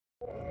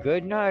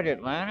Good night,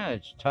 Atlanta.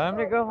 It's time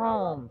to go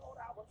home.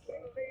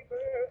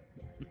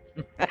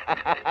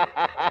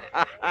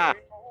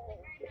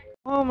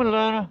 Home,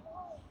 Atlanta.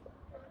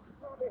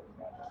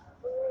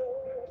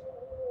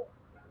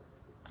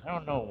 I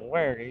don't know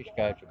where these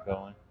guys are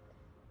going.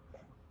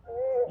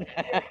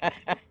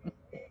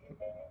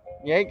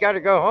 You ain't got to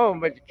go home,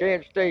 but you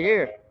can't stay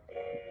here.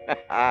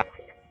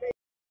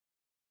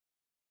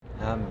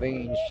 I'm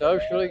being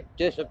socially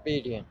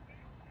disobedient.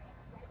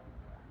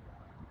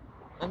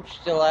 I'm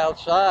still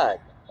outside.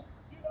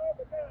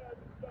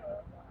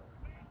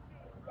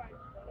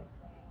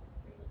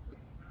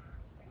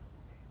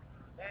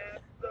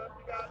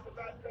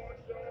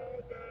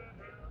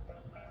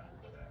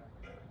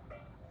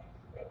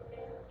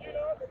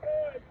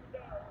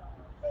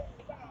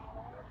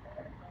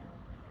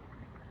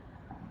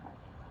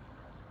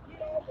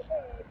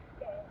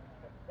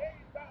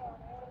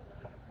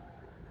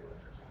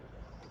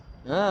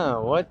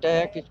 Oh, what the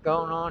heck is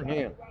going on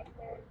here?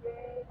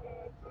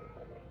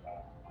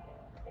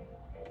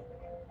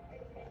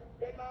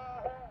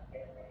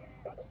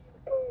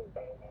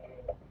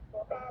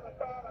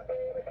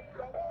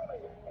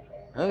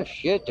 Oh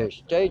shit, they're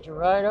staging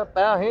right up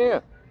out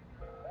here.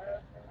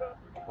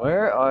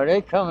 Where are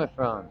they coming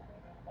from?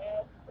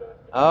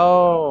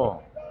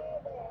 Oh,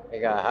 they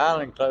got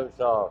Highland clothes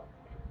off.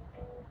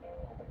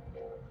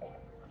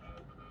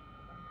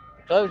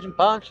 Closing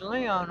Ponce de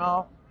Leon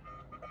off.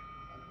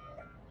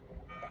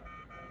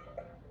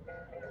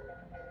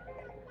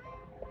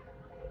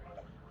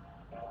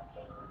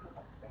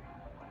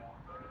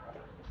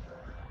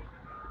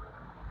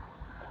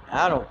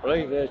 I don't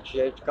believe this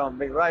shit. It's gonna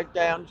be right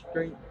down the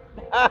street.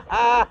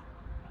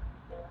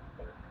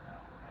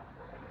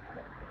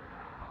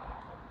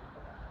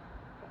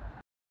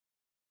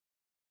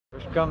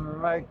 It's coming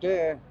right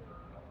there.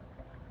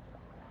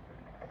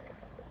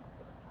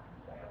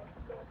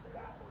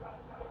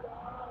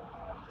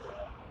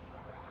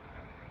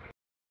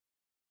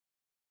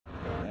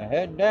 They're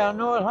heading down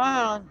North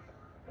Highland.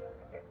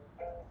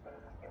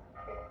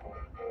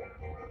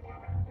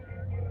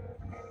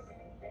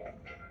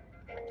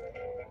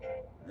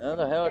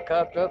 Another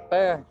helicopter up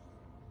there.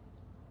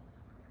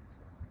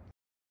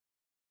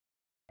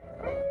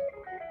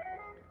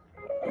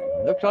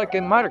 Looks like they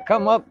might have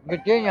come up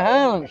Virginia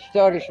Highlands,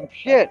 started some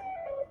shit.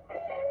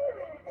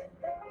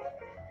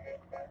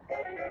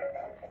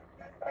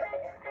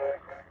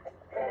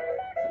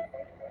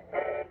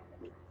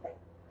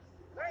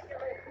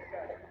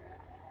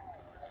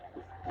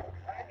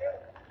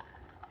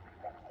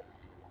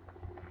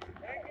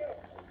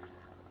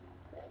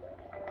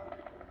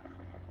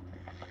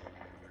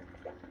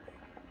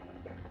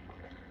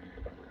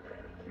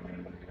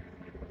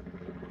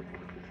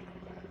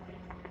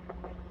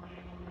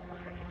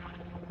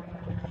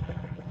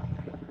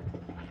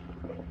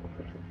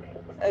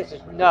 This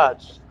is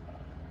nuts.